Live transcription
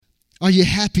Are you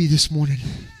happy this morning?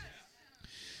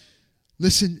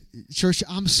 Listen, church,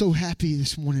 I'm so happy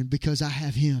this morning because I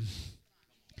have Him.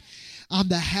 I'm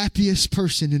the happiest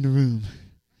person in the room.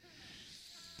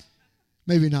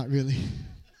 Maybe not really.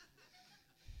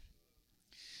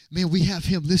 Man, we have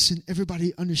Him. Listen,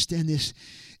 everybody understand this.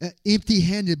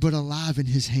 Empty-handed but alive in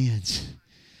His hands.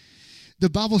 The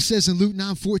Bible says in Luke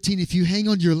 9:14, if you hang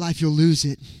on to your life, you'll lose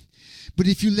it. But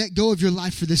if you let go of your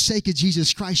life for the sake of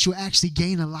Jesus Christ, you'll actually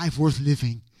gain a life worth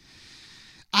living.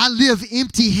 I live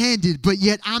empty-handed, but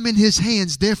yet I'm in His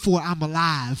hands, therefore I'm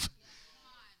alive.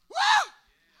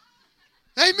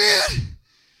 Woo! Amen.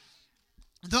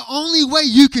 The only way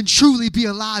you can truly be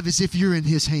alive is if you're in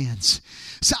His hands.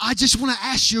 So I just want to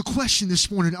ask you a question this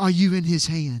morning. Are you in His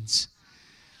hands?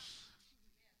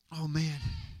 Oh, man.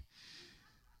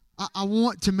 I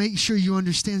want to make sure you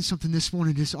understand something this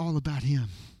morning. It's all about Him.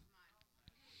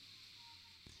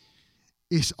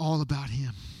 It's all about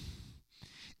Him.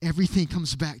 Everything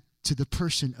comes back to the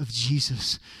person of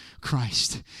Jesus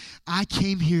Christ. I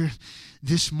came here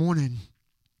this morning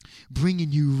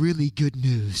bringing you really good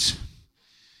news.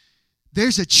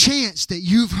 There's a chance that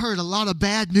you've heard a lot of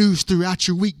bad news throughout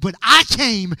your week, but I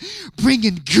came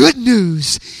bringing good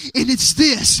news, and it's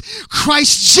this: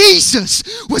 Christ Jesus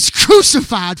was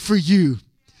crucified for you.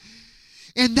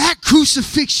 And that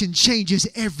crucifixion changes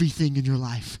everything in your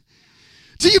life.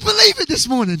 Do you believe it this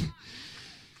morning?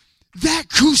 That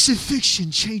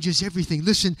crucifixion changes everything.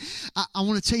 Listen, I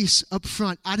want to tell you up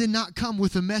front, I did not come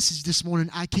with a message this morning.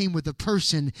 I came with a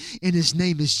person, and His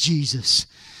name is Jesus.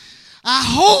 I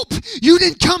hope you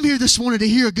didn't come here this morning to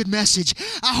hear a good message.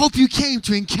 I hope you came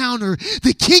to encounter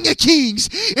the King of Kings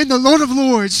and the Lord of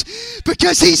Lords,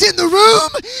 because He's in the room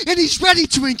and He's ready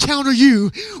to encounter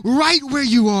you right where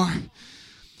you are.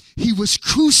 He was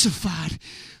crucified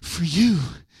for you.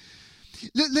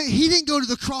 He didn't go to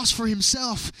the cross for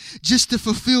Himself just to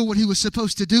fulfill what He was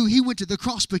supposed to do. He went to the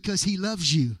cross because He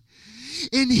loves you.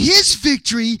 And His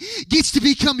victory gets to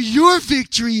become your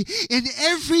victory in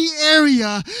every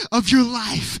area of your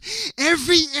life.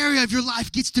 Every area of your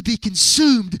life gets to be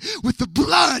consumed with the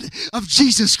blood of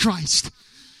Jesus Christ.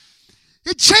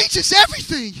 It changes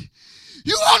everything.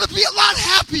 You ought to be a lot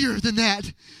happier than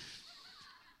that.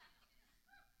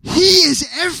 He is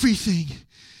everything.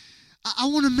 I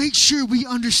want to make sure we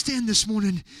understand this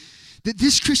morning that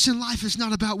this Christian life is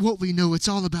not about what we know. It's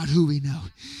all about who we know.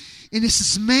 And it's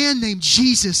this man named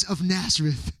Jesus of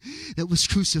Nazareth that was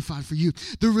crucified for you.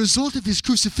 The result of His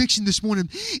crucifixion this morning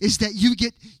is that you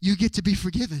get to be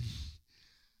forgiven.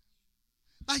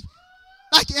 Like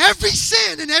every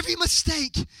sin and every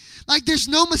mistake. Like there's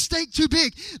no mistake too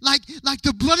big. Like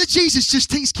the blood of Jesus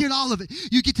just takes care of all of it.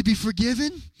 You get to be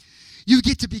forgiven. You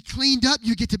get to be cleaned up.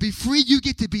 You get to be free. You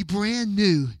get to be brand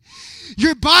new.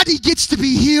 Your body gets to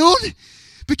be healed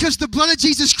because the blood of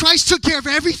Jesus Christ took care of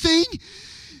everything.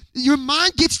 Your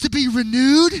mind gets to be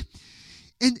renewed.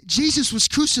 And Jesus was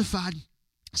crucified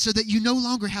so that you no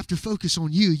longer have to focus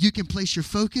on you. You can place your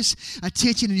focus,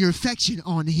 attention, and your affection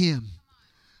on Him.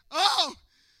 Oh!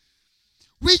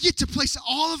 We get to place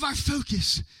all of our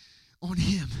focus on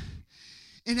Him.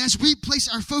 And as we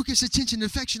place our focus, attention, and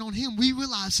affection on Him, we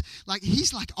realize like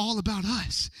He's like all about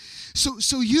us.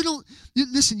 So you don't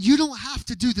have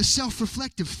to do the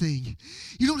self-reflective thing.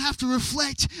 You don't have to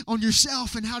reflect on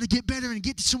yourself and how to get better and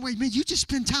get to somewhere. Man, you just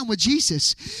spend time with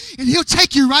Jesus and He'll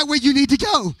take you right where you need to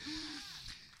go.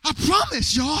 I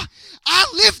promise, y'all. I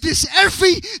live this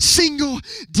every single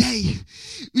day.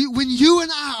 When you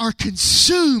and I are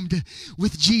consumed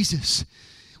with Jesus,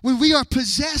 when we are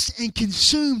possessed and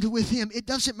consumed with Him, it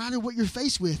doesn't matter what you're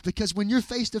faced with, because when you're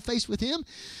face to face with Him,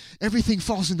 everything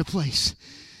falls into place.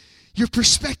 Your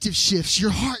perspective shifts, your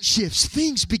heart shifts,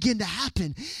 things begin to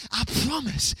happen. I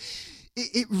promise,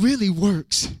 it really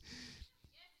works.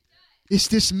 It's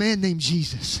this man named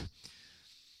Jesus.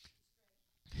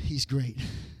 He's great.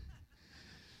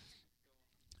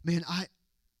 Man, I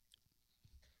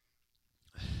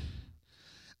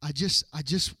just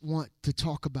want to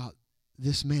talk about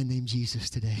this man named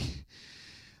Jesus today.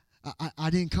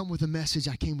 I didn't come with a message.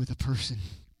 I came with a person.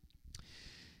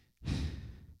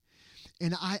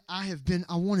 And I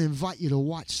want to invite you to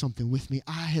watch something with me.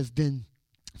 I have been,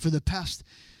 for the past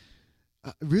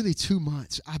really 2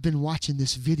 months, I've been watching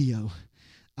this video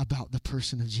about the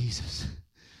person of Jesus.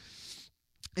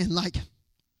 And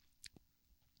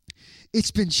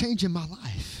it's been changing my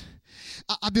life.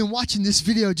 I've been watching this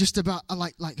video just about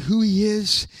like who He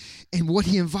is and what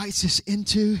He invites us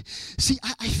into. See,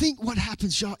 I think what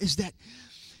happens, y'all, is that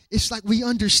it's like we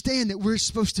understand that we're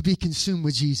supposed to be consumed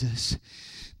with Jesus.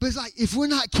 But it's like if we're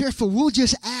not careful, we'll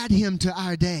just add Him to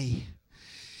our day.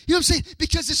 You know what I'm saying?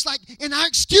 Because it's like, and our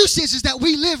excuse is that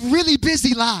we live really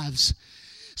busy lives.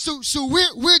 So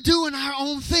we're doing our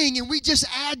own thing, and we just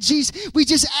add Jesus. We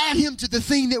just add him to the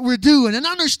thing that we're doing. And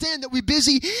I understand that we're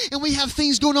busy and we have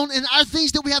things going on, and our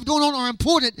things that we have going on are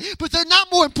important, but they're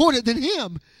not more important than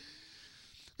him.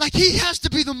 Like, he has to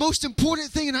be the most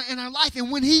important thing in our life.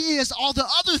 And when he is, all the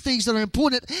other things that are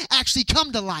important actually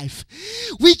come to life.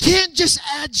 We can't just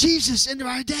add Jesus into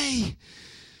our day.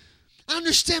 I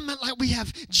understand that, like, we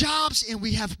have jobs and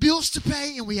we have bills to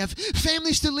pay and we have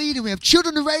families to lead and we have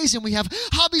children to raise and we have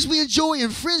hobbies we enjoy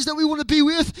and friends that we want to be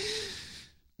with.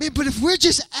 Man, but if we're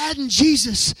just adding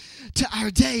Jesus to our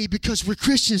day because we're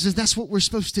Christians and that's what we're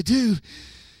supposed to do,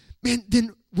 man,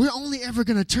 then we're only ever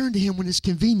going to turn to him when it's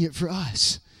convenient for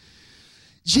us.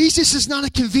 Jesus is not a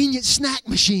convenient snack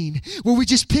machine where we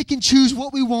just pick and choose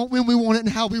what we want, when we want it, and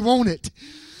how we want it.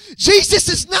 Jesus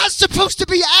is not supposed to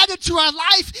be added to our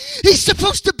life. He's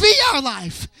supposed to be our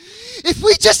life. If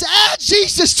we just add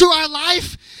Jesus to our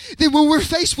life, then when we're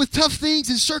faced with tough things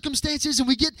and circumstances and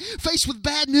we get faced with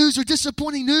bad news or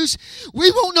disappointing news,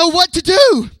 we won't know what to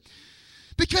do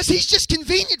because he's just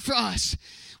convenient for us.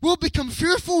 We'll become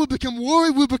fearful, we'll become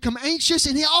worried, we'll become anxious,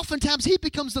 and oftentimes he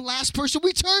becomes the last person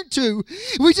we turn to.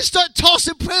 We just start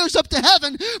tossing prayers up to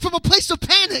heaven from a place of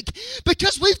panic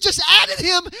because we've just added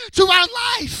him to our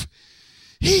life.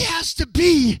 He has to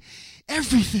be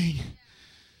everything.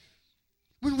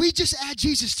 When we just add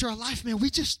Jesus to our life, man,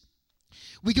 we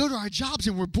go to our jobs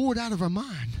and we're bored out of our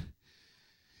mind.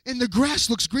 And the grass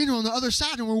looks greener on the other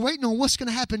side, and we're waiting on what's going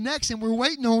to happen next, and we're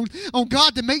waiting on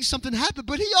God to make something happen,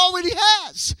 but he already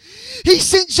has. He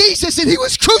sent Jesus, and he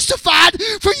was crucified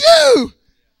for you.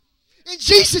 And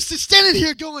Jesus is standing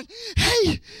here going,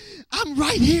 hey, I'm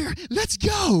right here. Let's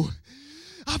go.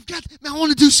 I want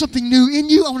to do something new in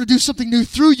you. I want to do something new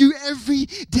through you every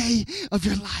day of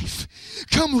your life.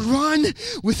 Come run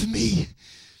with me.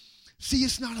 See,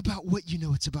 it's not about what you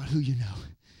know. It's about who you know.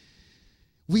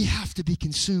 We have to be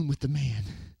consumed with the man.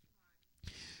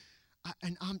 I've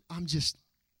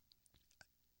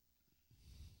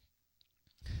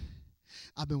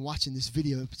been watching this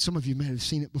video. Some of you may have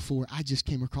seen it before. I just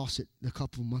came across it a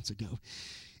couple of months ago.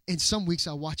 And some weeks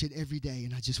I watch it every day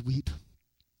and I just weep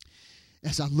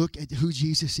as I look at who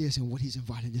Jesus is and what he's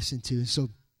invited us into. And so,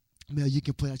 Mel, you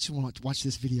can play. I just want to watch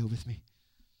this video with me.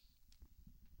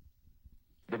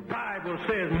 The Bible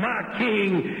says, my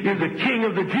king is the king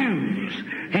of the Jews.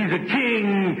 He's the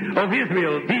king of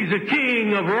Israel. He's the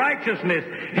king of righteousness.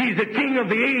 He's the king of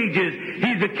the ages.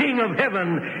 He's the king of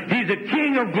heaven. He's the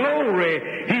king of glory.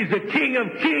 He's the king of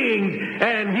kings.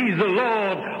 And he's the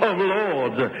Lord of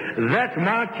lords. That's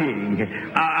my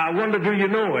king. I wonder, do you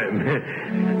know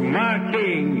him? My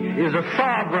king is a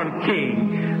sovereign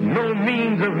king. No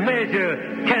means of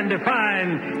measure can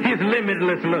define his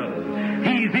limitless love.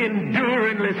 He's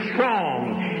enduringly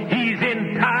strong. He's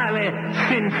entirely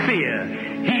sincere.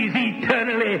 He's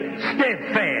eternally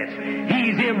steadfast.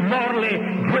 He's immortally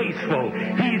graceful.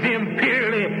 He's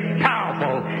imperially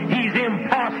powerful. He's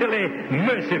impartially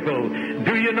merciful.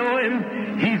 Do you know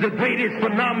him? He's the greatest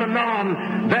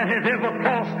phenomenon that has ever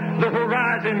crossed the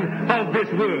horizon of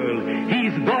this world.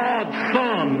 He's God's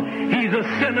Son. He's a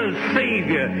sinner's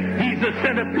Savior. He's the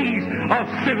centerpiece of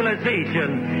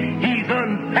civilization. He's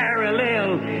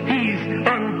unparalleled. He's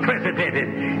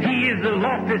unprecedented. He is the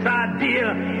loftiest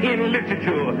idea in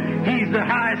literature. He's the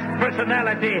highest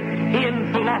personality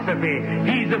in philosophy.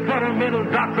 He's the fundamental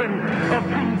doctrine of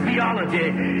true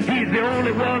theology. He's the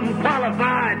only one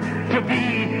qualified to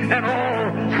be an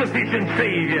all-sufficient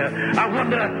Savior. I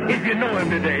wonder if you know him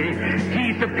today.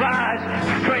 He supplies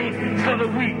strength for the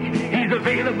weak. He's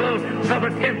available for the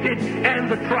tempted and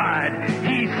the tried.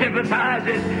 He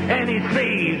sympathizes and he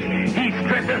saves. He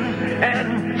strengthens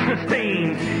and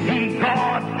sustains. He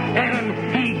guards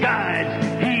and he guides.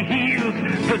 He heals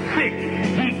the sick.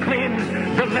 He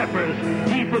cleanses the lepers.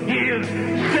 He forgives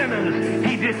sinners.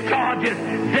 He discharges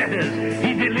debtors.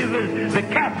 He delivers the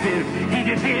captive. He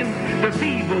defends the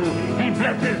feeble. He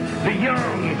blesses the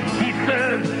young. He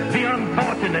serves the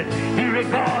unfortunate. He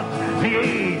regards the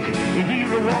aged. He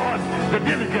rewards the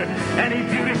diligent. And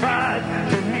he purifies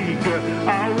the meek.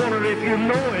 I wonder if you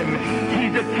know him.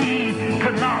 He's the key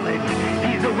to knowledge.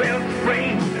 He's the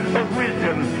wellspring of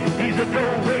wisdom. He's the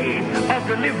doorway of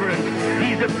deliverance.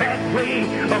 He's the pathway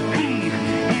of peace.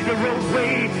 He's the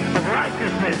roadway of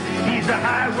righteousness. He's the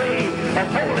highway of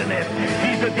holiness.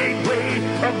 He's the gateway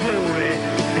of glory.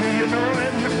 Do you know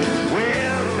him?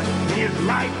 Well, his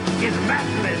light is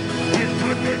matchless. His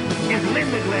goodness is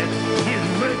limitless. His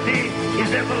mercy is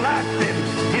everlasting.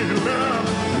 His love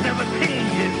never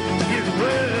changes. His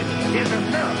word is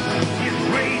enough. His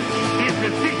grace is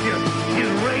sufficient. His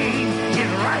reign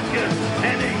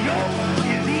yoke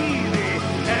is easy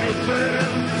and his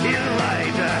burden is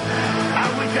light. I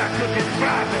wish I could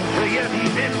describe him to you.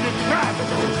 He's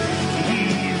indescribable.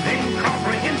 He's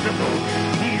incomprehensible.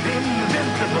 He's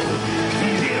invincible.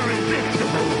 He's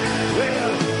irresistible.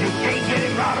 Well, you can't get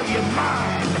him out of your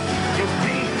mind. You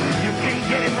can't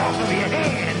get him off of your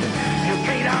hand. You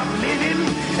can't outlive him,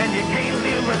 and you can't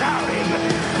live without him.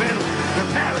 Well, the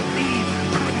Pharisees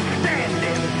couldn't stand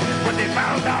him, but they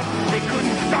found out they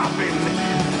couldn't stop him.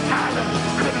 Pilate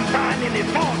couldn't find any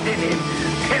fault in him.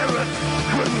 Herod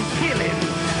couldn't kill him.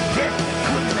 Death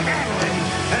couldn't handle him,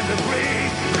 and the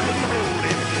grave couldn't hold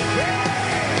him. Yeah!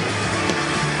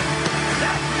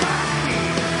 That's my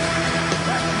king.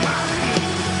 That's my king.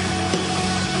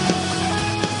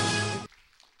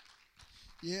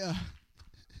 Yeah.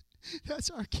 That's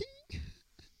our King.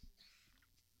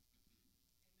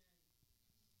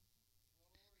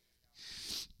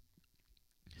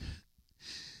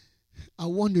 I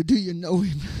wonder, do you know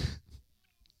him?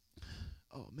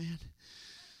 Oh, man.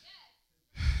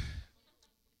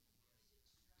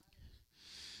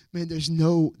 Man, there's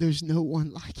no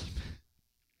one like him.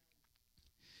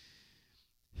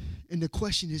 And the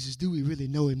question is do we really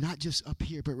know him? Not just up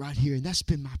here, but right here. And that's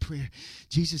been my prayer.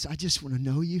 Jesus, I just want to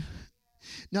know you.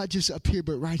 Not just up here,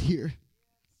 but right here.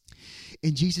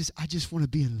 And Jesus, I just want to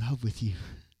be in love with you.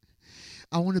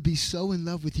 I want to be so in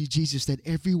love with you, Jesus, that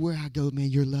everywhere I go,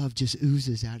 man, your love just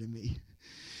oozes out of me.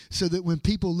 So that when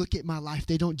people look at my life,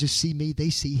 they don't just see me, they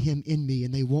see him in me,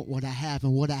 and they want what I have,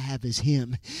 and what I have is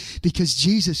him. Because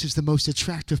Jesus is the most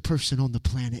attractive person on the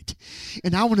planet.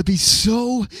 And I want to be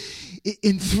so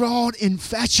enthralled,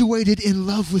 infatuated, in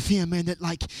love with him, man, that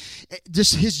like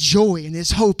just his joy and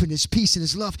his hope and his peace and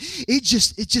his love, it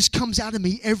just comes out of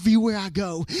me everywhere I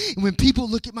go. And when people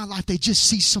look at my life, they just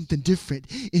see something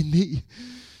different in me.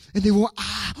 And I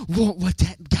want what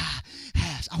that guy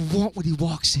has. I want what he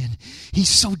walks in. He's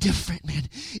so different, man.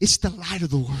 It's the light of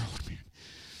the world, man.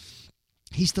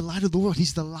 He's the light of the world.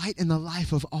 He's the light and the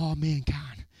life of all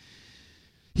mankind.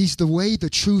 He's the way, the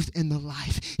truth, and the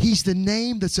life. He's the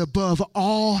name that's above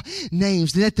all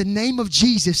names. That at the name of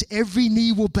Jesus, every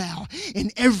knee will bow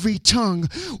and every tongue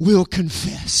will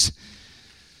confess.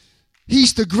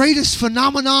 He's the greatest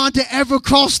phenomenon to ever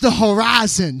cross the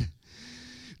horizon.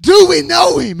 Do we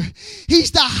know him? He's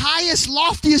the highest,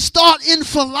 loftiest thought in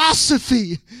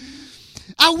philosophy.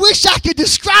 I wish I could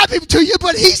describe him to you,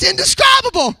 but he's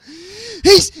indescribable.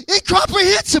 He's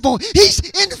incomprehensible. He's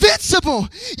invincible.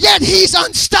 Yet he's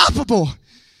unstoppable.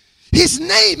 His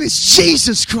name is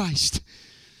Jesus Christ.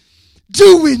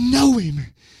 Do we know him?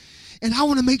 And I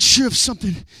want to make sure of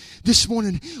something this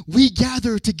morning. We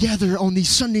gather together on these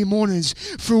Sunday mornings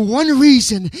for one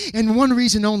reason and one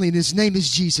reason only, and his name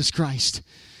is Jesus Christ.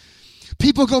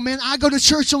 People go, man, I go to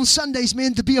church on Sundays,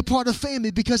 man, to be a part of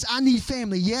family because I need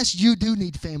family. Yes, you do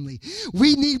need family.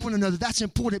 We need one another. That's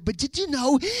important. But did you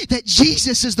know that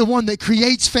Jesus is the one that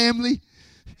creates family?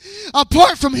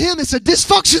 Apart from him, it's a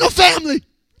dysfunctional family.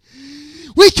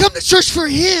 We come to church for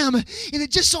him, and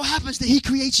it just so happens that he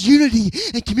creates unity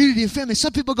and community and family.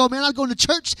 Some people go, man, I'm going to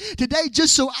church today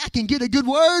just so I can get a good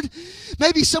word.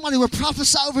 Maybe somebody will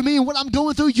prophesy over me and what I'm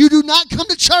going through. You do not come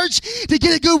to church to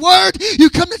get a good word. You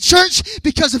come to church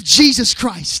because of Jesus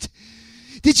Christ.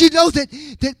 Did you know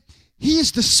that he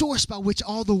is the source by which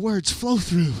all the words flow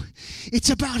through? It's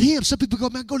about him. Some people go,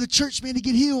 man, go to church, man, to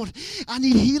get healed. I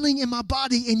need healing in my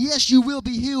body. And yes, you will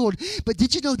be healed. But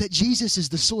did you know that Jesus is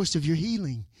the source of your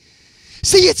healing?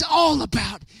 See, it's all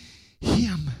about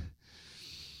him.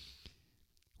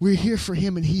 We're here for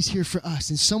him and he's here for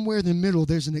us. And somewhere in the middle,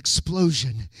 there's an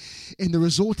explosion. And the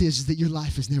result is that your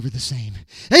life is never the same.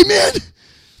 Amen.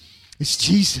 It's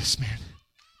Jesus, man.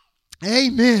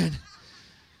 Amen.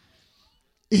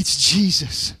 It's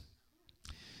Jesus.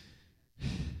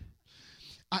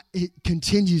 It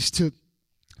continues to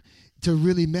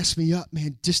really mess me up,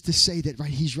 man, just to say that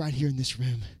he's right here in this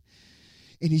room.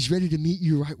 And he's ready to meet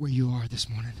you right where you are this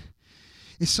morning.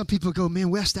 And some people go, man,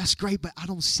 Wes, that's great, but I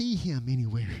don't see him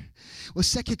anywhere. Well,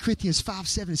 2 Corinthians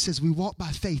 5:7 says we walk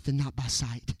by faith and not by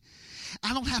sight.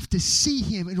 I don't have to see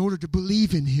him in order to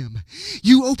believe in him.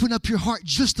 You open up your heart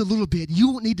just a little bit. You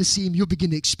won't need to see him. You'll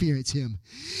begin to experience him.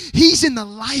 He's in the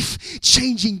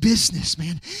life-changing business,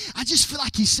 man. I just feel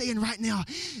like he's saying right now,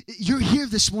 you're here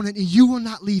this morning and you will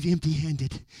not leave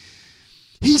empty-handed.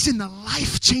 He's in the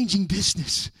life-changing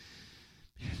business.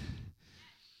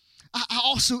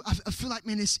 I feel like,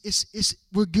 man,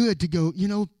 we're good to go, you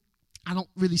know, I don't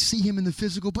really see him in the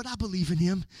physical, but I believe in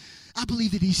him. I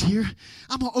believe that he's here.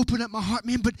 I'm going to open up my heart,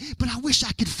 man, but I wish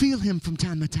I could feel him from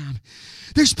time to time.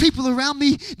 There's people around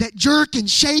me that jerk and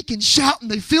shake and shout,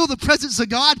 and they feel the presence of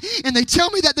God, and they tell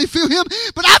me that they feel him,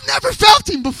 but I've never felt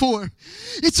him before.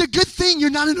 It's a good thing you're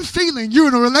not in a feeling. You're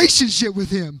in a relationship with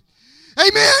him.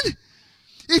 Amen?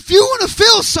 If you want to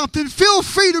feel something, feel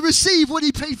free to receive what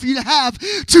he paid for you to have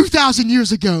 2,000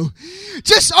 years ago.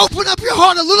 Just open up your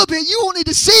heart a little bit. You won't need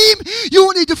to see him. You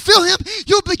won't need to feel him.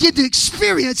 You'll begin to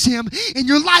experience him, and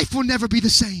your life will never be the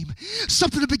same.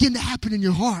 Something will begin to happen in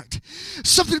your heart.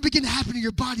 Something will begin to happen in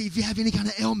your body if you have any kind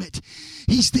of ailment.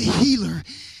 He's the healer.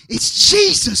 It's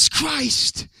Jesus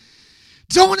Christ.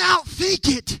 Don't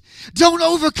outthink it. Don't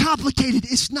overcomplicate it.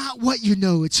 It's not what you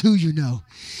know. It's who you know.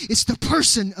 It's the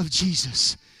person of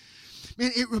Jesus.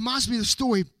 Man, it reminds me of the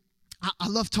story. I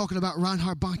love talking about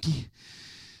Reinhard Bonnke.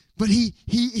 But he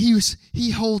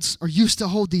holds or used to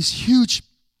hold these huge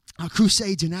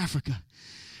crusades in Africa,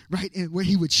 right? And where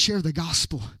he would share the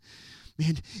gospel.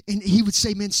 Man, and he would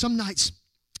say, man, some nights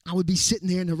I would be sitting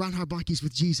there, and the Reinhard Bonnke's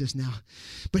with Jesus now.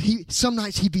 But some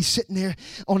nights he'd be sitting there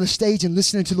on a stage and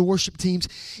listening to the worship teams.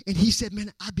 And he said,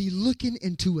 man, I'd be looking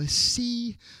into a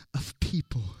sea of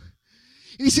people.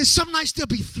 And he says, some nights there'll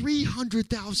be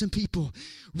 300,000 people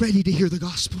ready to hear the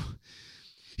gospel.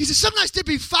 He said, some nights there'd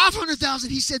be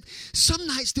 500,000. He said, some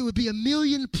nights there would be 1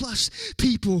 million plus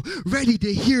people ready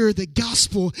to hear the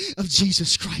gospel of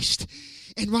Jesus Christ.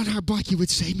 And Reinhard Bonnke would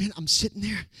say, man, I'm sitting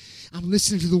there. I'm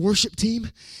listening to the worship team.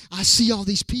 I see all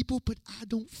these people, but I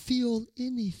don't feel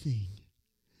anything.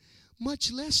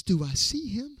 Much less do I see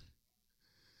him.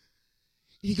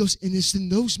 And he goes, and it's in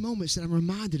those moments that I'm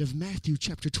reminded of Matthew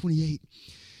chapter 28,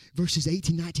 verses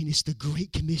 18, 19. It's the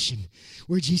Great Commission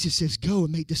where Jesus says, go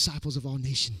and make disciples of all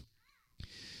nations,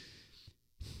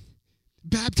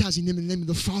 baptizing them in the name of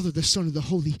the Father, the Son, and the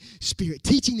Holy Spirit,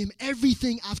 teaching them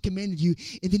everything I've commanded you.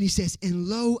 And then he says, and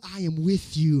lo, I am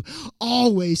with you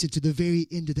always unto the very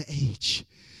end of the age.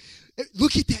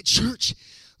 Look at that, church.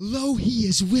 Lo, he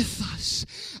is with us.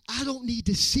 I don't need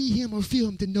to see him or feel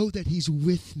him to know that he's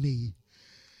with me.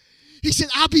 He said,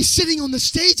 I'll be sitting on the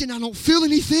stage and I don't feel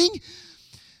anything,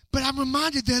 but I'm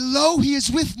reminded that, lo, he is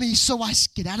with me. So I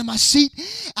get out of my seat,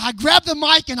 I grab the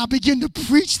mic, and I begin to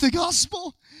preach the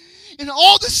gospel. And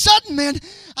all of a sudden, man,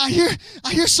 I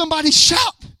hear somebody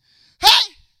shout,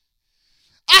 hey,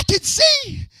 I can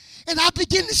see. And I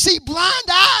begin to see blind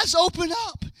eyes open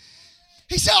up.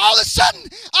 He said, all of a sudden,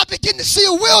 I begin to see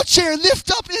a wheelchair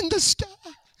lift up in the sky.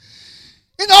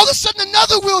 And all of a sudden,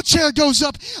 another wheelchair goes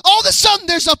up. All of a sudden,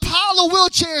 there's a pile of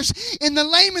wheelchairs, and the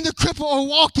lame and the crippled are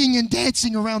walking and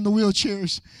dancing around the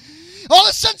wheelchairs. All of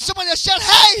a sudden, somebody else shout,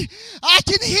 hey, I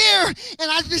can hear.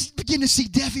 And I just begin to see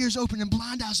deaf ears open and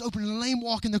blind eyes open and the lame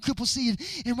walk and the crippled see.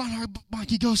 And Reinhard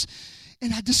Bonnke goes,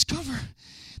 and I discover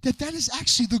that is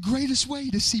actually the greatest way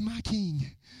to see my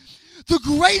King. The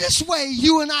greatest way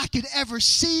you and I could ever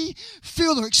see,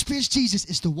 feel, or experience Jesus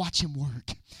is to watch him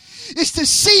work. It's to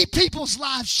see people's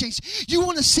lives change. You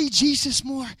want to see Jesus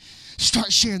more?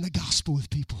 Start sharing the gospel with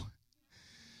people.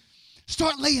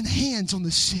 Start laying hands on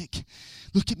the sick.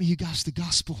 Look at me, you guys. The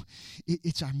gospel,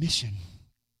 it's our mission.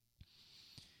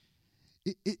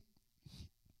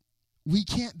 We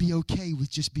can't be okay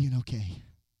with just being okay.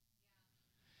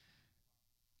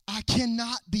 I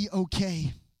cannot be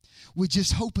okay with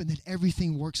just hoping that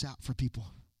everything works out for people.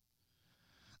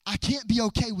 I can't be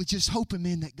okay with just hoping,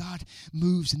 man, that God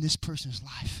moves in this person's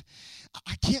life.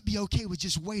 I can't be okay with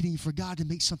just waiting for God to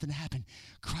make something happen.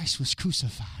 Christ was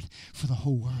crucified for the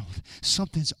whole world.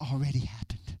 Something's already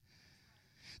happened.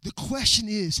 The question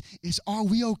is are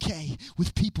we okay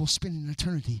with people spending an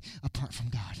eternity apart from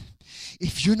God?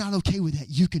 If you're not okay with that,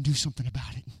 you can do something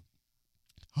about it.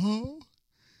 Oh?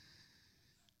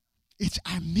 It's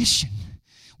our mission.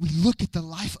 We look at the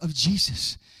life of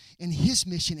Jesus and his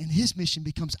mission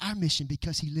becomes our mission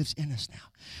because he lives in us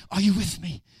now. Are you with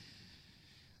me?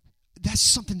 That's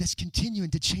something that's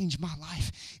continuing to change my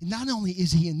life. And not only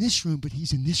is he in this room, but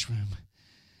he's in this room.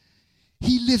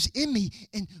 He lives in me,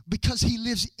 and because he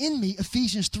lives in me,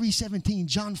 Ephesians 3:17,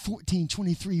 John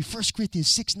 14:23, 1 Corinthians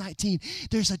 6:19,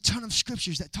 there's a ton of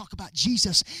scriptures that talk about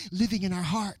Jesus living in our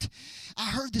heart. I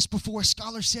heard this before. A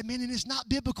scholar said, man, it is not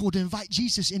biblical to invite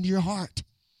Jesus into your heart.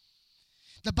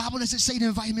 The Bible doesn't say to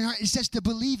invite him in your heart. It says to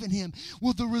believe in him.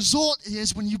 Well, the result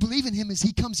is when you believe in him is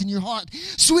he comes in your heart.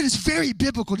 So it is very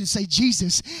biblical to say,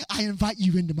 Jesus, I invite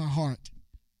you into my heart.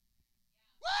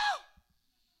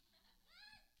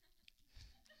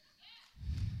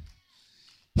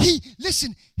 He lives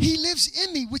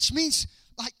in me, which means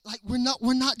like we're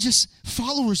not just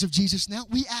followers of Jesus now.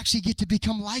 We actually get to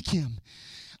become like him.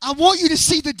 I want you to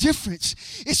see the difference.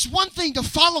 It's one thing to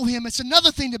follow him. It's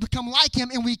another thing to become like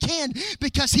him, and we can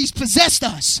because he's possessed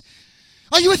us.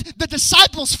 Are you with? The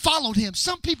disciples followed him.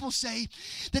 Some people say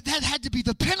that had to be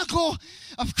the pinnacle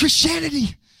of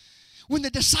Christianity when the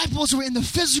disciples were in the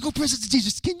physical presence of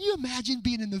Jesus. Can you imagine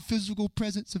being in the physical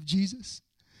presence of Jesus?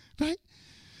 Right?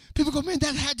 People go, man,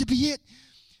 that had to be it.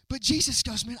 But Jesus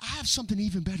goes, man, I have something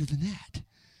even better than that.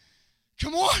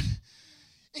 Come on.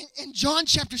 In John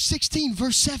chapter 16,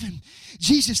 verse 7,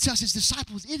 Jesus tells his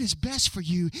disciples, it is best for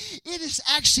you. It is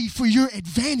actually for your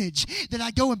advantage that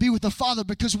I go and be with the Father,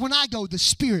 because when I go, the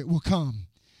Spirit will come.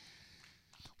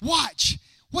 Watch.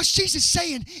 What's Jesus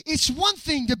saying? It's one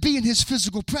thing to be in his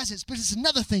physical presence, but it's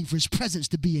another thing for his presence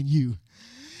to be in you.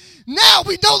 Now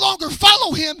we no longer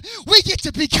follow him. We get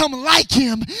to become like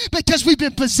him because we've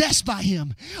been possessed by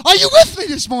him. Are you with me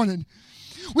this morning?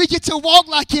 We get to walk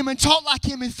like him and talk like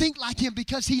him and think like him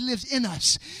because he lives in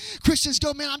us. Christians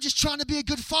go, man, I'm just trying to be a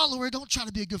good follower. Don't try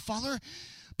to be a good follower.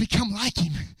 Become like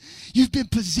him. You've been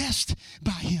possessed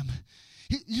by him.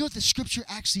 You know what the scripture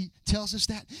actually tells us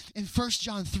that? In 1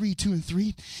 John 3, 2 and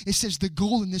 3, it says the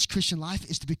goal in this Christian life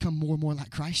is to become more and more like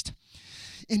Christ.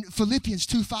 In Philippians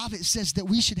 2:5, it says that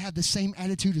we should have the same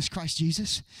attitude as Christ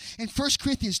Jesus. In 1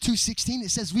 Corinthians 2:16,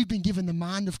 it says we've been given the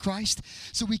mind of Christ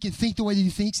so we can think the way that he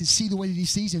thinks and see the way that he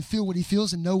sees and feel what he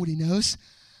feels and know what he knows.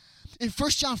 In 1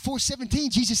 John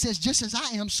 4:17, Jesus says, just as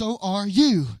I am, so are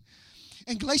you.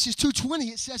 In Galatians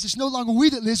 2:20, it says it's no longer we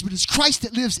that lives, but it's Christ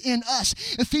that lives in us.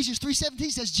 Ephesians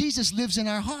 3:17 says Jesus lives in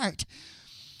our heart.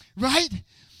 Right?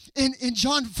 In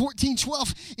John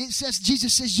 14:12, it says,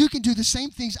 Jesus says, you can do the same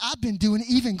things I've been doing,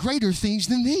 even greater things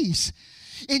than these.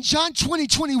 In John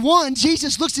 20:21,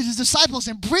 Jesus looks at his disciples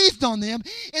and breathed on them,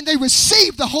 and they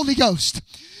received the Holy Ghost.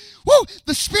 Woo!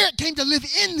 The Spirit came to live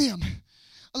in them.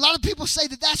 A lot of people say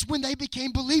that that's when they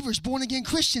became believers, born-again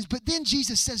Christians. But then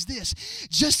Jesus says this,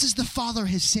 just as the Father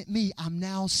has sent me, I'm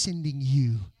now sending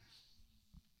you.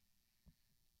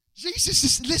 Jesus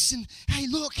is, listen, hey,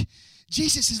 look,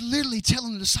 Jesus is literally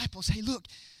telling the disciples, hey, look,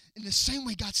 in the same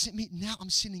way God sent me, now I'm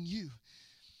sending you.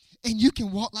 And you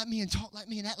can walk like me and talk like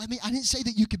me and act like me. I didn't say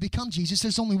that you could become Jesus.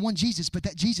 There's only one Jesus, but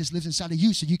that Jesus lives inside of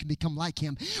you so you can become like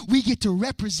him. We get to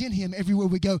represent him everywhere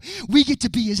we go. We get to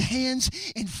be his hands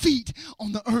and feet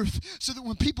on the earth so that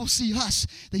when people see us,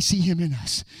 they see him in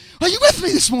us. Are you with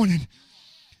me this morning?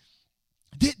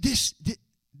 This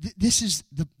is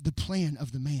the plan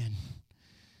of the man.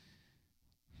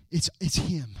 It's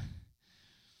him.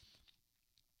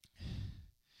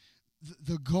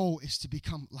 The goal is to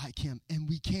become like him, and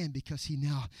we can because he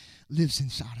now lives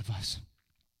inside of us.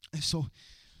 And so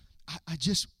I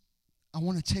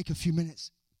want to take a few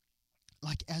minutes,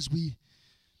 like as we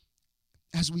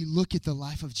look at the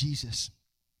life of Jesus,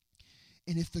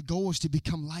 and if the goal is to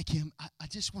become like him, I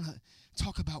just want to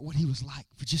talk about what he was like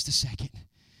for just a second.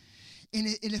 And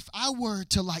if I were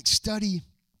to like study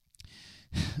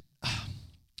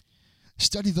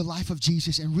the life of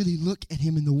Jesus and really look at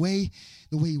him in the way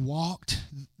he walked,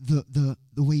 the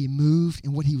way he moved,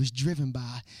 and what he was driven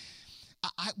by,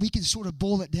 we can sort of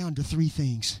boil it down to three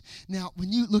things. Now,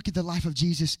 when you look at the life of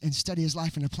Jesus and study his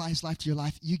life and apply his life to your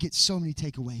life, you get so many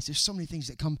takeaways. There's so many things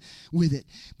that come with it.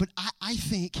 But I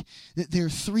think that there are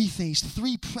three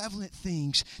prevalent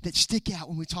things that stick out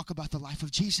when we talk about the life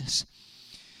of Jesus.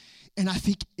 And I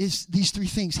think it's these three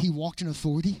things. He walked in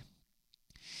authority.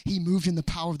 He moved in the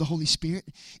power of the Holy Spirit,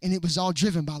 and it was all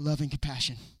driven by love and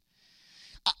compassion.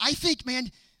 I think, man,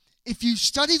 if you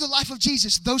study the life of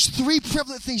Jesus, those three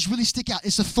prevalent things really stick out.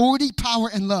 It's authority,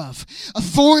 power, and love.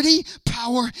 Authority,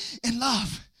 power, and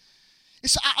love.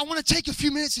 And so I want to take a few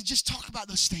minutes and just talk about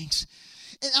those things.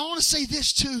 And I want to say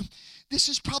this too. This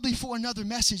is probably for another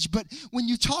message, but when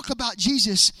you talk about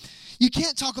Jesus, you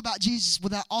can't talk about Jesus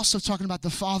without also talking about the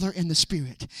Father and the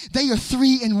Spirit. They are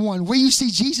three in one. Where you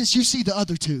see Jesus, you see the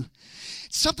other two.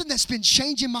 Something that's been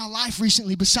changing my life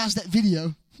recently, besides that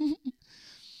video,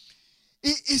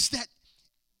 is that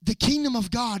the kingdom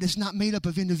of God is not made up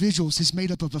of individuals, it's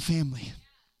made up of a family.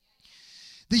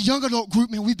 The young adult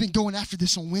group, man, we've been going after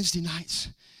this on Wednesday nights.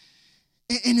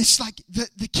 And it's like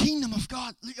the kingdom of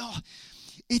God,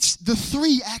 it's the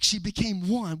three actually became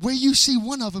one. Where you see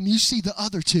one of them, you see the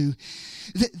other two.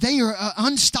 They are an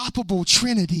unstoppable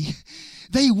trinity.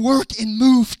 They work and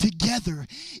move together.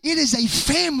 It is a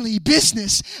family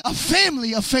business, a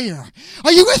family affair.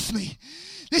 Are you with me?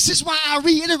 This is why I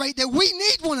reiterate that we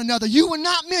need one another. You were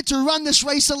not meant to run this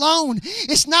race alone.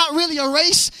 It's not really a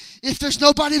race if there's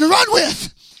nobody to run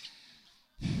with.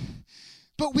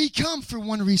 But we come for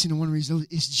one reason, and one reason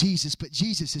is Jesus. But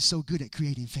Jesus is so good at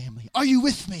creating family. Are you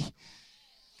with me?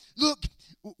 Look,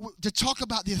 to talk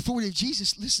about the authority of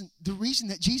Jesus, listen, the reason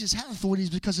that Jesus had authority is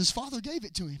because his Father gave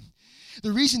it to him.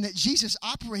 The reason that Jesus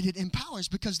operated in power is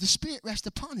because the Spirit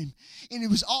rested upon him. And it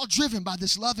was all driven by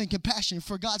this love and compassion.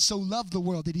 For God so loved the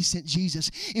world that he sent Jesus.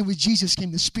 And with Jesus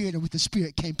came the Spirit, and with the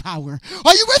Spirit came power.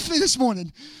 Are you with me this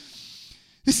morning?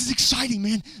 This is exciting,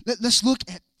 man. Let's look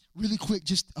at, really quick,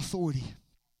 just authority.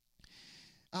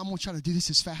 I'm going to try to do this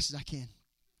as fast as I can.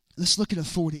 Let's look at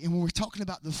authority. And when we're talking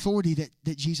about the authority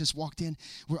that Jesus walked in,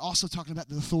 we're also talking about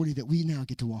the authority that we now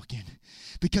get to walk in.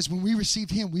 Because when we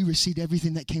received him, we received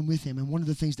everything that came with him. And one of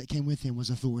the things that came with him was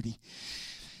authority.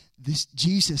 This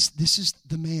is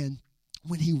the man,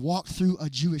 when he walked through a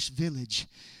Jewish village,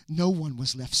 no one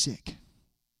was left sick.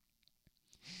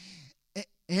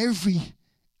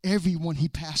 Everyone he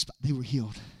passed by, they were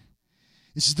healed.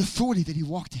 This is the authority that he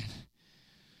walked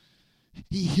in.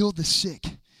 He healed the sick.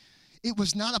 It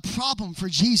was not a problem for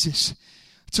Jesus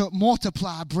to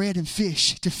multiply bread and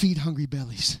fish to feed hungry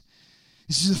bellies.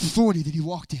 This is the authority that he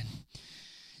walked in.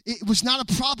 It was not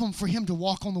a problem for him to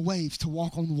walk on the waves, to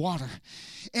walk on the water.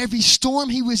 Every storm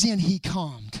he was in, he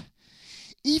calmed.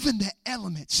 Even the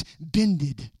elements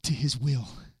bended to his will.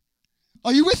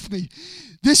 Are you with me?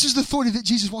 This is the authority that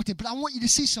Jesus walked in. But I want you to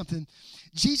see something.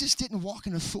 Jesus didn't walk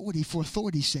in authority for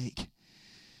authority's sake.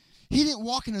 He didn't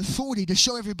walk in authority to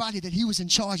show everybody that he was in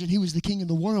charge and he was the king of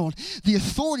the world. The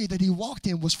authority that he walked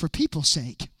in was for people's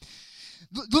sake.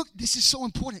 Look, this is so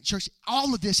important, church.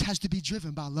 All of this has to be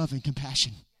driven by love and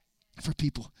compassion for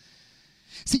people.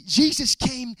 See, Jesus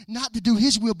came not to do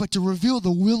his will, but to reveal the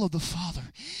will of the Father.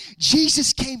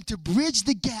 Jesus came to bridge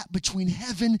the gap between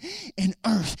heaven and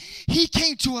earth. He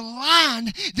came to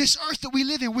align this earth that we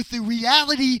live in with the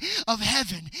reality of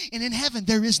heaven. And in heaven,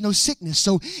 there is no sickness.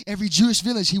 So every Jewish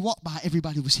village he walked by,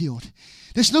 everybody was healed.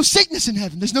 There's no sickness in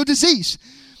heaven. There's no disease.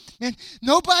 Man,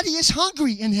 nobody is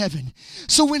hungry in heaven.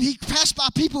 So when he passed by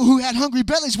people who had hungry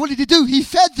bellies, what did he do? He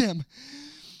fed them.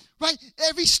 Right?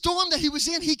 Every storm that he was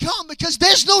in, he come because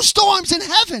there's no storms in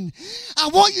heaven. I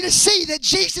want you to see that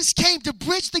Jesus came to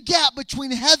bridge the gap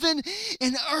between heaven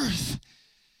and earth.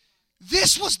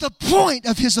 This was the point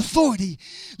of his authority.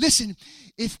 Listen,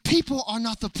 if people are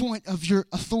not the point of your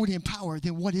authority and power,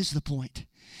 then what is the point?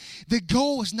 The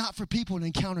goal is not for people to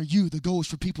encounter you. The goal is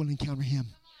for people to encounter him.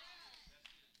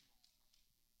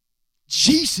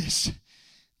 Jesus,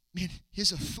 man,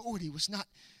 his authority was not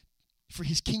for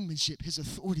his kingmanship. His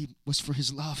authority was for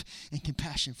his love and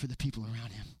compassion for the people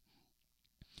around him.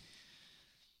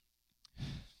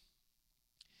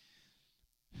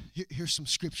 Here's some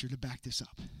scripture to back this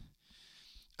up.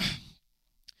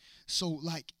 So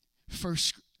like 1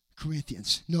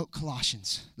 Corinthians, no,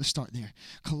 Colossians. Let's start there.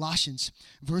 Colossians,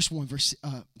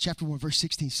 chapter 1, verse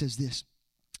 16 says this.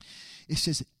 It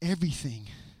says, everything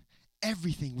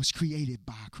was created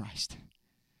by Christ.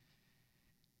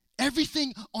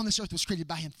 Everything on this earth was created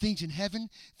by him. Things in heaven,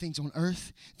 things on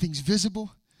earth, things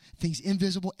visible, things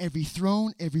invisible. Every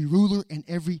throne, every ruler, and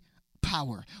every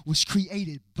power was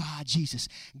created by Jesus.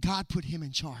 God put him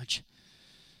in charge.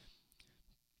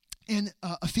 In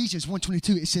Ephesians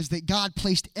 1:22, it says that God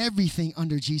placed everything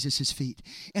under Jesus' feet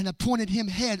and appointed him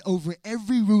head over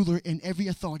every ruler and every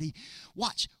authority.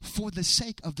 Watch, for the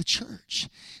sake of the church.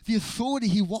 The authority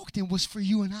he walked in was for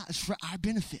you and I. It's for our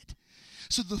benefit.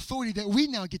 So the authority that we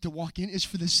now get to walk in is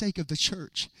for the sake of the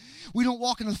church. We don't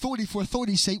walk in authority for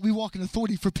authority's sake. We walk in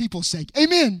authority for people's sake.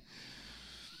 Amen.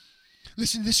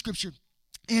 Listen to this scripture.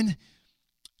 In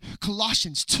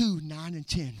Colossians 2:9 and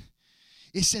 10,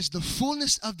 it says the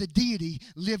fullness of the deity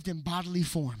lived in bodily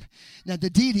form. Now the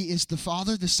deity is the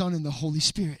Father, the Son, and the Holy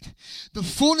Spirit. The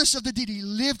fullness of the deity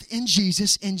lived in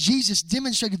Jesus, and Jesus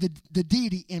demonstrated the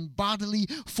deity in bodily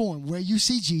form. Where you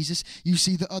see Jesus, you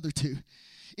see the other two.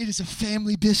 It is a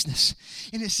family business.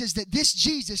 And it says that this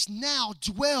Jesus now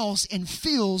dwells and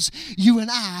fills you and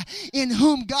I, in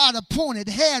whom God appointed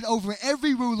head over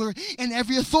every ruler and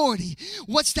every authority.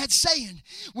 What's that saying?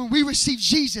 When we receive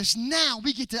Jesus, now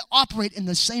we get to operate in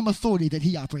the same authority that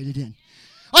he operated in.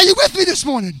 Are you with me this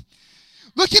morning?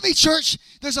 Look at me, church.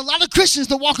 There's a lot of Christians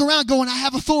that walk around going, I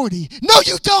have authority. No,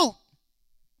 you don't.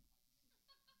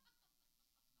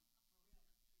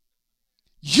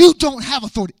 You don't have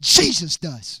authority. Jesus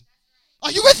does. Are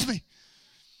you with me?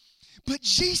 But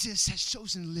Jesus has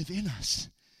chosen to live in us.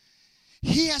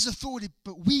 He has authority,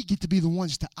 but we get to be the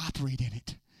ones to operate in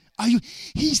it.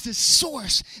 He's the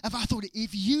source of our authority.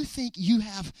 If you think you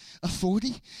have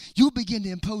authority, you'll begin to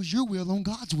impose your will on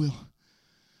God's will.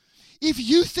 If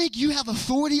you think you have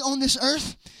authority on this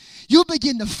earth, you'll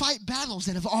begin to fight battles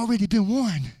that have already been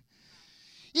won.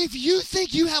 If you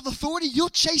think you have authority, you'll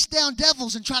chase down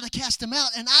devils and try to cast them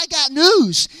out. And I got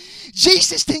news.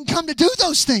 Jesus didn't come to do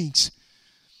those things.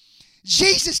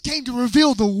 Jesus came to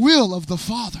reveal the will of the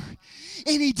Father.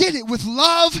 And he did it with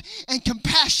love and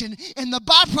compassion. And the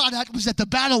byproduct was that the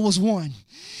battle was won.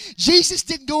 Jesus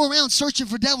didn't go around searching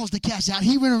for devils to cast out.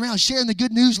 He went around sharing the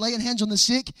good news, laying hands on the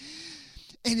sick.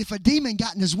 And if a demon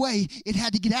got in his way, it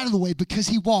had to get out of the way because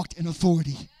he walked in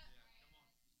authority.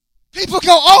 People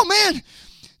go, oh man,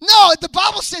 no, the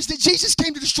Bible says that Jesus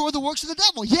came to destroy the works of the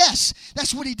devil. Yes,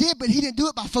 that's what he did, but he didn't do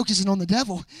it by focusing on the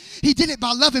devil. He did it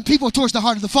by loving people towards the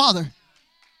heart of the Father.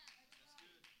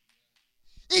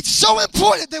 It's so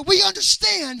important that we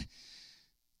understand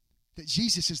that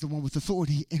Jesus is the one with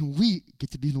authority, and we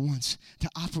get to be the ones to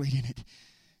operate in it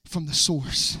from the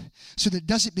source, so that it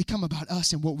doesn't become about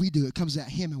us and what we do. It comes at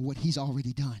him and what he's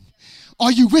already done.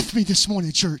 Are you with me this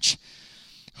morning, church?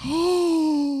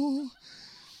 Oh,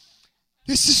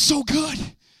 this is so good.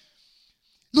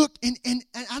 Look, and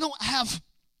I don't have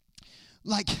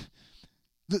like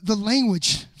the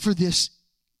language for this.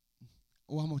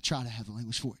 Oh, I'm going to try to have the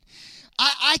language for it.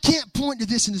 I can't point to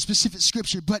this in a specific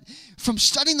scripture, but from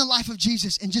studying the life of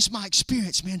Jesus and just my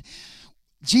experience, man,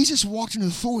 Jesus walked in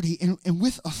authority, and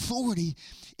with authority,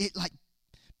 it like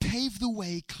paved the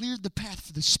way, cleared the path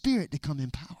for the Spirit to come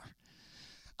in power.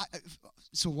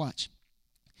 So watch.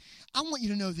 I want you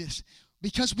to know this.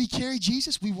 Because we carry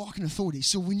Jesus, we walk in authority.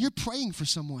 So when you're praying for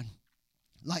someone,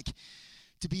 like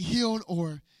to be healed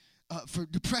or for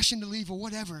depression to leave or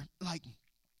whatever, like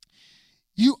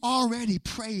you already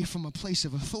pray from a place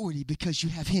of authority because you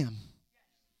have him.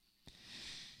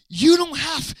 You don't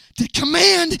have to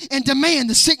command and demand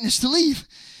the sickness to leave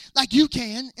like you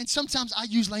can. And sometimes I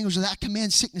use language that I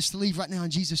command sickness to leave right now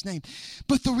in Jesus' name.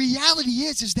 But the reality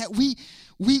is that we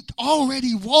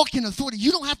already walk in authority.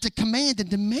 You don't have to command and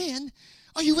demand.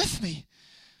 Are you with me?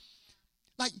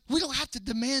 Like, we don't have to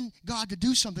demand God to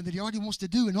do something that he already wants to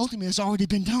do, and ultimately it's already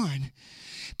been done.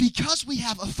 Because we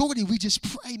have authority, we just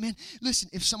pray, man. Listen,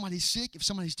 if somebody's sick, if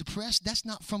somebody's depressed, that's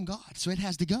not from God, so it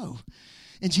has to go.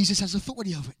 And Jesus has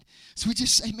authority over it. So we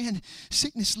just say, man,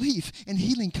 sickness leave and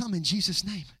healing come in Jesus'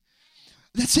 name.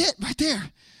 That's it right there.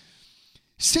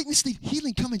 Sickness leave,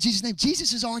 healing come in Jesus' name.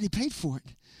 Jesus has already paid for it.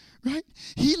 Right?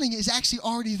 Healing is actually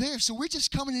already there. So we're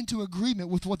just coming into agreement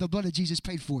with what the blood of Jesus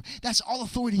paid for. That's all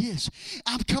authority is.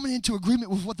 I'm coming into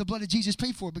agreement with what the blood of Jesus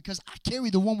paid for because I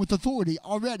carry the one with authority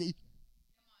already.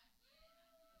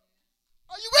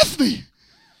 Are you with me?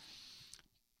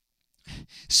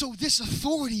 So this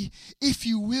authority, if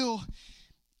you will,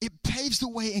 it paves the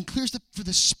way and clears for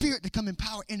the Spirit to come in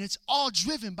power, and it's all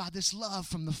driven by this love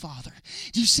from the Father.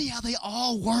 Do you see how they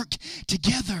all work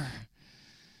together?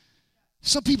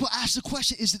 Some people ask the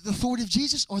question, is it the authority of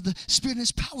Jesus or the Spirit and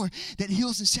his power that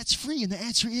heals and sets free? And the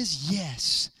answer is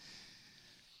yes.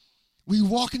 We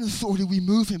walk in authority, we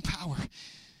move in power.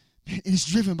 And it's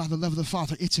driven by the love of the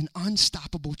Father. It's an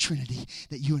unstoppable Trinity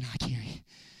that you and I carry.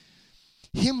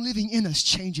 Him living in us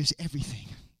changes everything.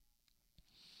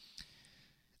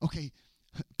 Okay,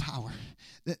 power.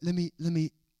 Let me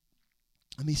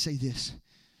say this.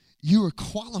 You are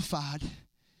qualified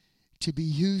to be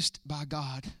used by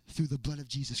God through the blood of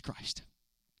Jesus Christ.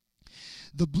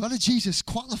 The blood of Jesus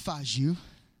qualifies you,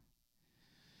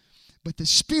 but the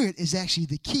Spirit is actually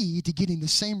the key to getting the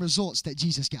same results that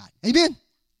Jesus got. Amen?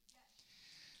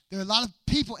 There are a lot of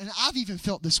people, and I've even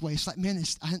felt this way. It's like, man,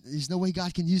 there's no way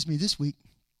God can use me this week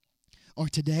or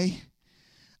today.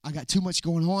 I got too much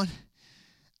going on.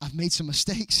 I've made some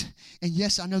mistakes. And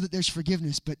yes, I know that there's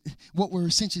forgiveness, but what we're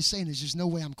essentially saying is there's no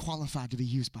way I'm qualified to be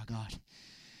used by God.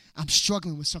 I'm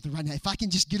struggling with something right now. If I can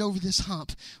just get over this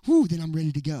hump, then I'm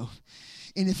ready to go.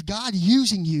 And if God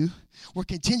using you were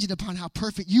contingent upon how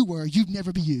perfect you were, you'd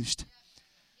never be used.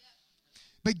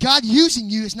 But God using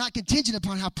you is not contingent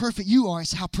upon how perfect you are.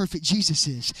 It's how perfect Jesus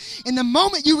is. And the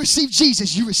moment you receive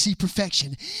Jesus, you receive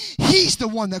perfection. He's the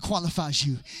one that qualifies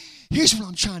you. Here's what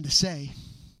I'm trying to say.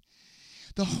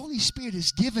 The Holy Spirit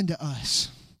is given to us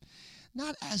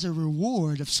not as a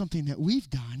reward of something that we've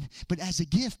done, but as a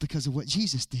gift because of what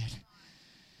Jesus did.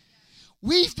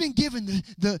 We've been given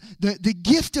the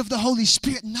gift of the Holy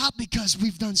Spirit not because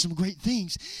we've done some great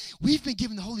things. We've been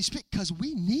given the Holy Spirit because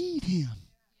we need him.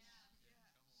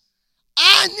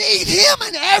 I need him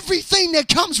and everything that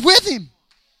comes with him.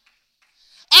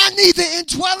 I need the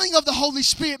indwelling of the Holy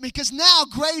Spirit because now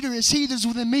greater is he that's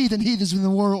within me than he that's in the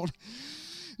world.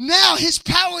 Now his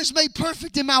power is made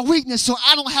perfect in my weakness, so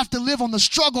I don't have to live on the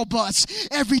struggle bus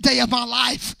every day of my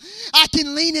life. I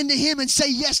can lean into him and say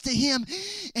yes to him,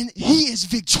 and he is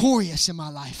victorious in my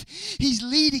life. He's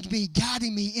leading me,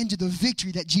 guiding me into the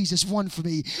victory that Jesus won for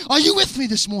me. Are you with me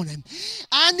this morning?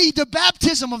 I need the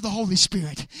baptism of the Holy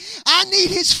Spirit. I need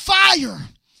his fire.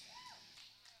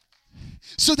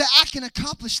 so that I can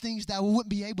accomplish things that I wouldn't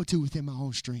be able to within my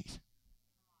own strength.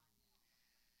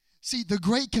 See, the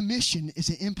Great Commission is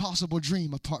an impossible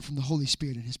dream apart from the Holy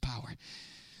Spirit and His power.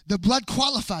 The blood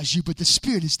qualifies you, but the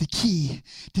Spirit is the key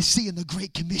to seeing the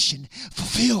Great Commission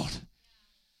fulfilled.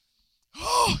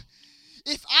 Oh,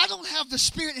 if I don't have the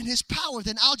Spirit and His power,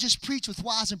 then I'll just preach with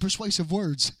wise and persuasive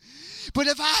words. But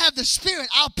if I have the Spirit,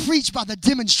 I'll preach by the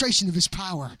demonstration of His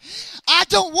power. I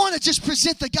don't want to just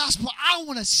present the gospel. I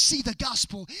want to see the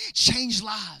gospel change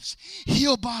lives,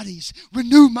 heal bodies,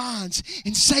 renew minds,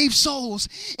 and save souls.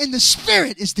 And the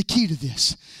Spirit is the key to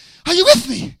this. Are you with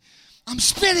me? I'm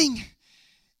spinning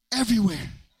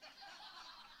everywhere.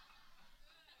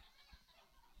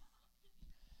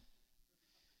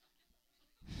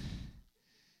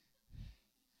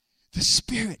 The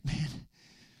Spirit, man,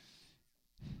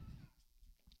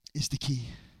 is the key.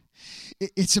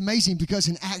 It's amazing because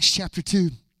in Acts chapter 2,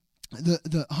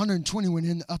 the 120 went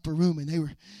in the upper room and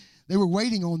they were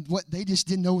waiting on what they just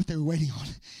didn't know what they were waiting on.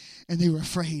 And they were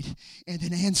afraid. And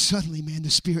then suddenly, man,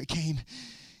 the Spirit came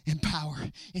in power.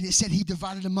 And it said He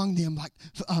divided among them like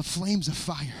flames of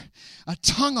fire. A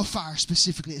tongue of fire,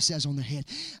 specifically, it says on their head.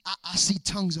 I see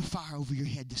tongues of fire over your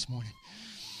head this morning.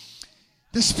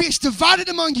 The Spirit's divided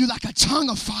among you like a tongue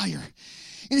of fire.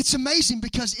 And it's amazing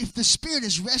because if the Spirit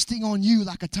is resting on you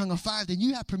like a tongue of fire, then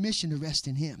you have permission to rest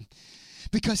in Him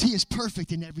because He is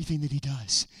perfect in everything that He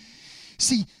does.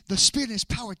 See, the Spirit and His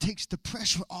power takes the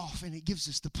pressure off, and it gives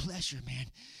us the pleasure, man,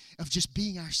 of just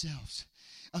being ourselves,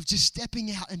 of just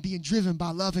stepping out and being driven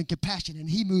by love and compassion, and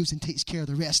He moves and takes care of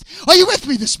the rest. Are you with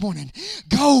me this morning?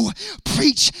 Go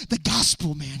preach the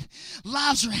gospel, man.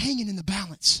 Lives are hanging in the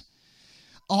balance.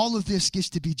 All of this gets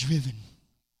to be driven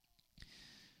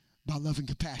by love and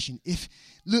compassion.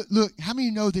 Look, how many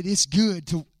know that it's good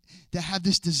to have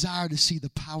this desire to see the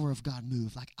power of God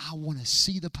move? Like, I want to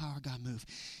see the power of God move.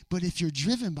 But if you're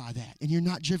driven by that and you're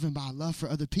not driven by love for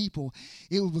other people,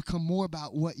 it will become more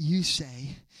about what you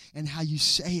say and how you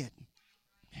say it.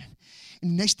 Man.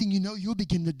 And the next thing you know, you'll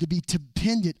begin to be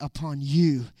dependent upon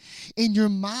you. And your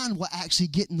mind will actually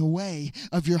get in the way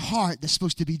of your heart that's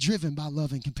supposed to be driven by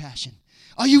love and compassion.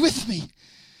 Are you with me?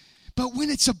 But when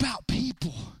it's about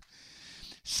people,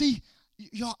 see,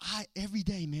 y'all, every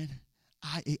day, man,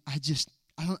 all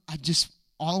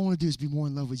I want to do is be more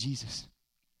in love with Jesus.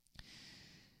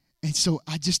 And so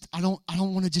I don't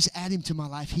want to just add Him to my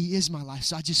life. He is my life.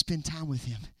 So I just spend time with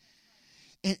Him.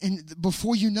 And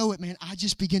before you know it, man, I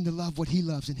just begin to love what He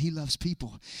loves, and He loves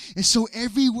people. And so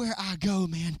everywhere I go,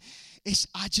 man,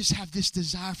 I just have this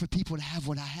desire for people to have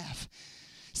what I have.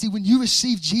 See, when you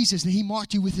received Jesus and He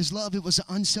marked you with His love, it was an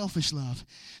unselfish love.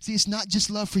 See, it's not just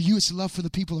love for you, it's love for the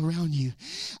people around you.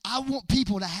 I want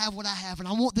people to have what I have, and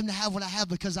I want them to have what I have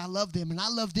because I love them, and I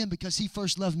love them because He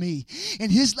first loved me.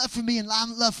 And His love for me and my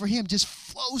love for Him just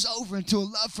flows over into a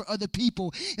love for other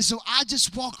people. And so I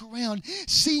just walk around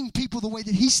seeing people the way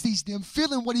that He sees them,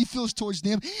 feeling what He feels towards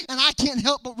them, and I can't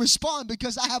help but respond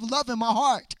because I have love in my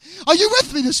heart. Are you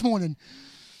with me this morning?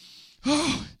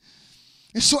 Oh.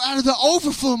 And so out of the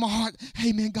overflow of my heart,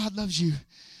 hey, man, God loves you.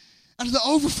 Out of the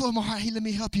overflow of my heart, hey, let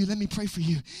me help you. Let me pray for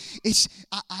you.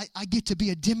 I get to be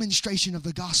a demonstration of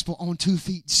the gospel on 2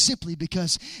 feet simply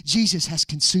because Jesus has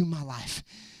consumed my life.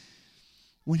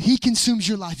 When He consumes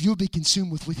your life, you'll be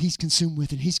consumed with what He's consumed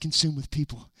with, and He's consumed with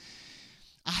people.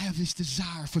 I have this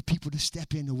desire for people to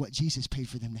step into what Jesus paid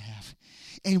for them to have.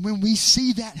 And when we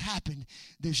see that happen,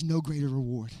 there's no greater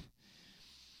reward.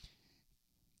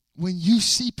 When you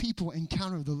see people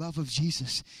encounter the love of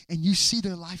Jesus and you see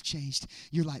their life changed,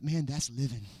 you're like, man, that's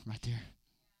living right there.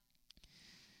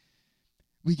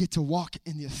 We get to walk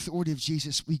in the authority of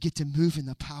Jesus. We get to move in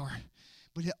the power.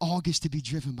 But it all gets to be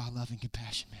driven by love and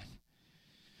compassion,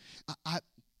 man.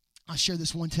 I'll share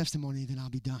this one testimony, then I'll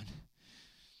be done.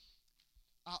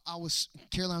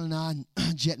 Caroline and I,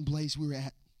 and Jet and Blaze, we were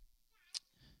at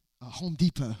Home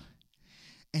Depot.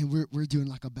 And we're doing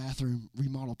like a bathroom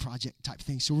remodel project type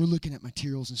thing. So we're looking at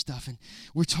materials and stuff. And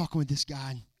we're talking with this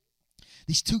guy. And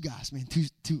these 2 guys, man,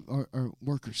 two are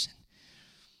workers.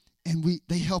 And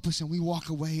they help us, and we walk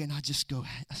away. And I just go,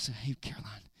 I said, hey,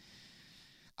 Caroline,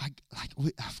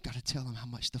 I've got to tell them how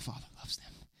much the Father loves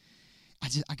them.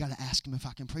 I got to ask them if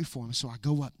I can pray for them. So I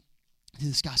go up to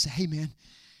this guy and say, hey, man,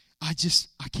 I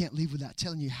can't leave without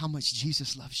telling you how much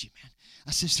Jesus loves you, man. I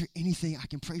said, is there anything I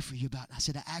can pray for you about? I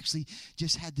said, I actually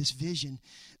just had this vision.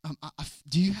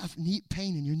 Do you have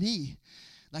pain in your knee?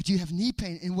 Like, do you have knee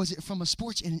pain? And was it from a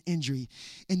sports injury?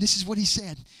 And this is what he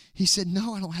said. He said,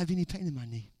 no, I don't have any pain in my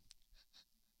knee.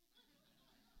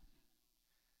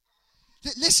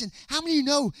 Listen, how many of you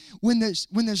know when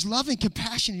there's love and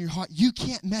compassion in your heart, you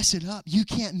can't mess it up. You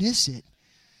can't miss it.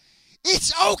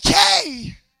 It's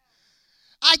okay.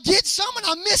 I get some and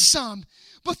I miss some.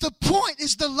 But the point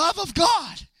is the love of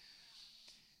God.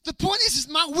 The point is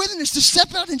my willingness to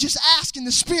step out and just ask, and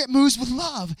the Spirit moves with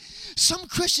love. Some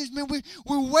Christians, man,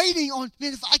 we're waiting on,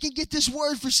 man, if I can get this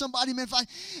word for somebody, man,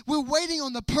 we're waiting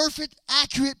on the perfect,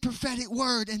 accurate, prophetic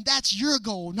word, and that's your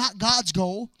goal, not God's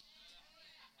goal.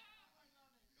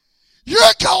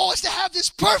 Your goal is to have this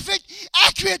perfect,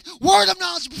 accurate word of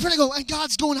knowledge, prophetic goal, and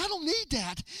God's going, I don't need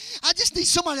that. I just need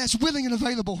somebody that's willing and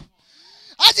available.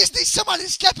 I just need somebody to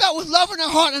step out with love in their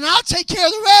heart, and I'll take care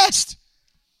of the rest.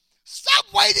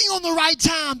 Stop waiting on the right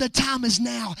time. The time is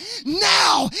now.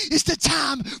 Now is the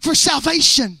time for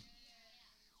salvation.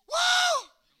 Woo!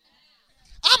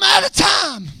 I'm out of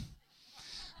time.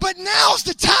 But now's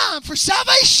the time for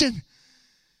salvation.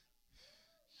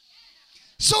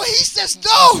 So he says,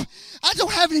 no, I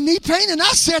don't have any knee pain. And I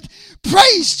said,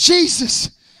 praise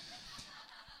Jesus.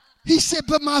 He said,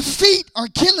 but my feet are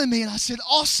killing me. And I said,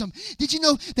 awesome. Did you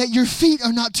know that your feet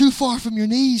are not too far from your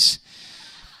knees?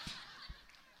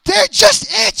 They're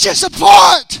just inches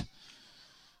apart.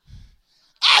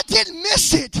 I didn't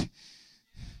miss it.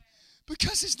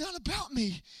 Because it's not about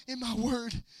me and my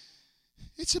word.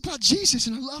 It's about Jesus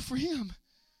and a love for him.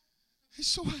 And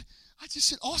so I just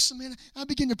said, awesome, man. I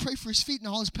began to pray for his feet and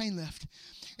all his pain left.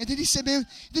 And then he said,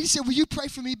 will you pray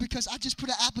for me? Because I just put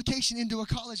an application into a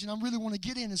college and I really want to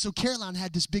get in. And so Caroline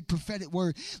had this big prophetic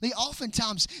word.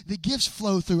 Oftentimes, the gifts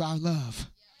flow through our love.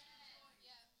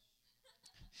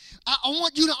 I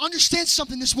want you to understand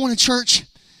something this morning, church.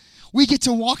 We get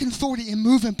to walk in authority and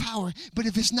move in power. But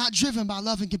if it's not driven by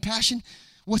love and compassion,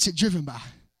 what's it driven by?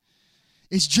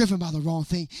 It's driven by the wrong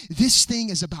thing. This thing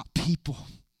is about people.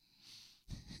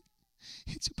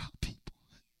 It's about people.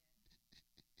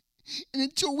 And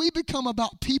until we become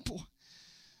about people,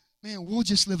 man, we'll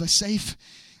just live a safe,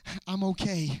 I'm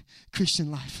okay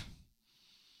Christian life.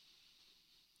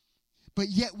 But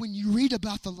yet when you read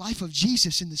about the life of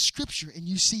Jesus in the scripture and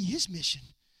you see his mission,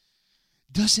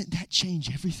 doesn't that change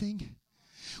everything?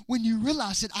 When you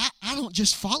realize that I don't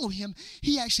just follow him,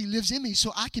 he actually lives in me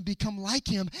so I can become like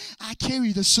him. I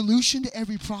carry the solution to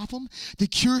every problem, the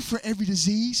cure for every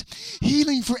disease,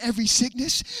 healing for every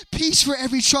sickness, peace for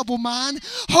every troubled mind,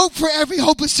 hope for every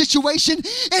hopeless situation,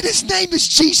 and his name is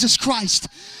Jesus Christ.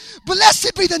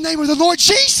 Blessed be the name of the Lord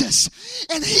Jesus,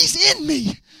 and he's in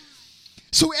me.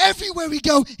 So everywhere we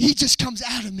go, he just comes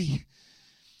out of me.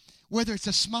 Whether it's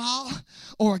a smile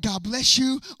or God bless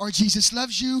you or Jesus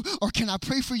loves you or can I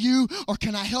pray for you or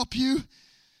can I help you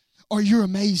or you're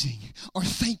amazing or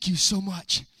thank you so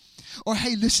much or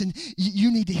hey, listen, you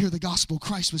need to hear the gospel.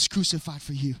 Christ was crucified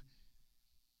for you.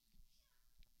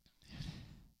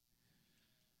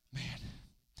 Man,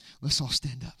 let's all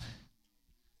stand up.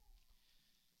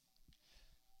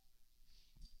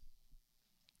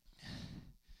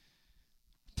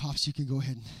 Pops, you can go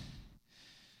ahead and...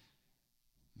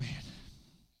 Man,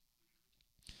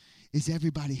 is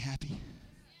everybody happy?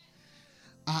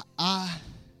 I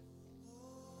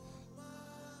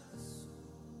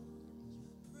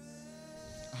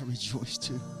rejoice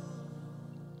too.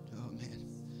 Oh man,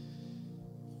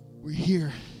 we're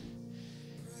here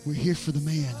for the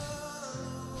man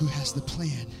who has the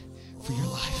plan for your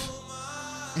life,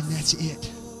 and that's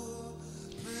it.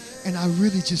 And I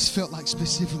really just felt like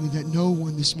specifically that no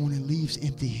one this morning leaves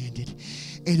empty-handed.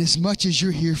 And as much as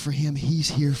you're here for him, he's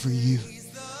here for you.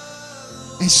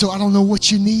 And so I don't know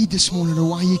what you need this morning or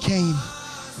why you came,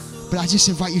 but I just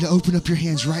invite you to open up your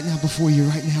hands right now before you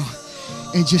right now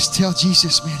and just tell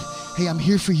Jesus, man, hey, I'm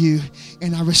here for you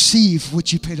and I receive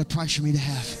what you paid a price for me to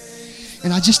have.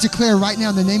 And I just declare right now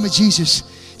in the name of Jesus,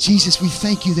 Jesus, we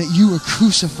thank you that you were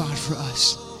crucified for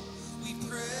us.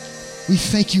 We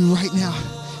thank you right now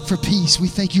for peace. We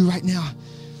thank you right now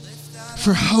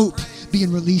for hope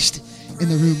being released in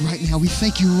the room right now. We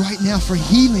thank you right now for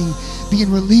healing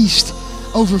being released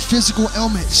over physical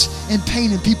ailments and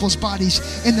pain in people's bodies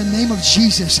in the name of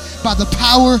Jesus by the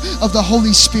power of the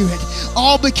Holy Spirit.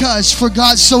 All because for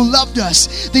God so loved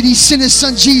us that he sent his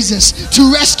son Jesus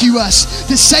to rescue us,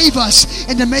 to save us,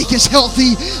 and to make us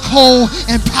healthy, whole,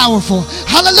 and powerful.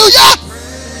 Hallelujah!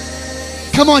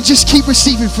 Come on, just keep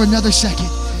receiving for another second.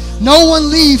 No one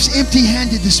leaves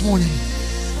empty-handed this morning.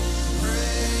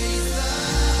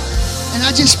 And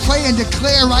I just pray and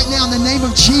declare right now in the name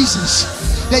of Jesus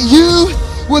that you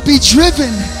would be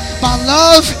driven by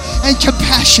love and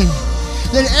compassion.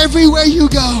 That everywhere you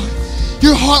go,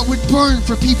 your heart would burn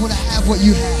for people to have what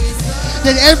you have.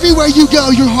 That everywhere you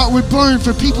go, your heart would burn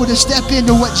for people to step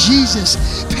into what Jesus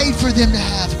paid for them to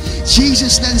have.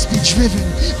 Jesus, let us be driven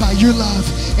by your love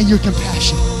and your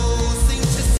compassion.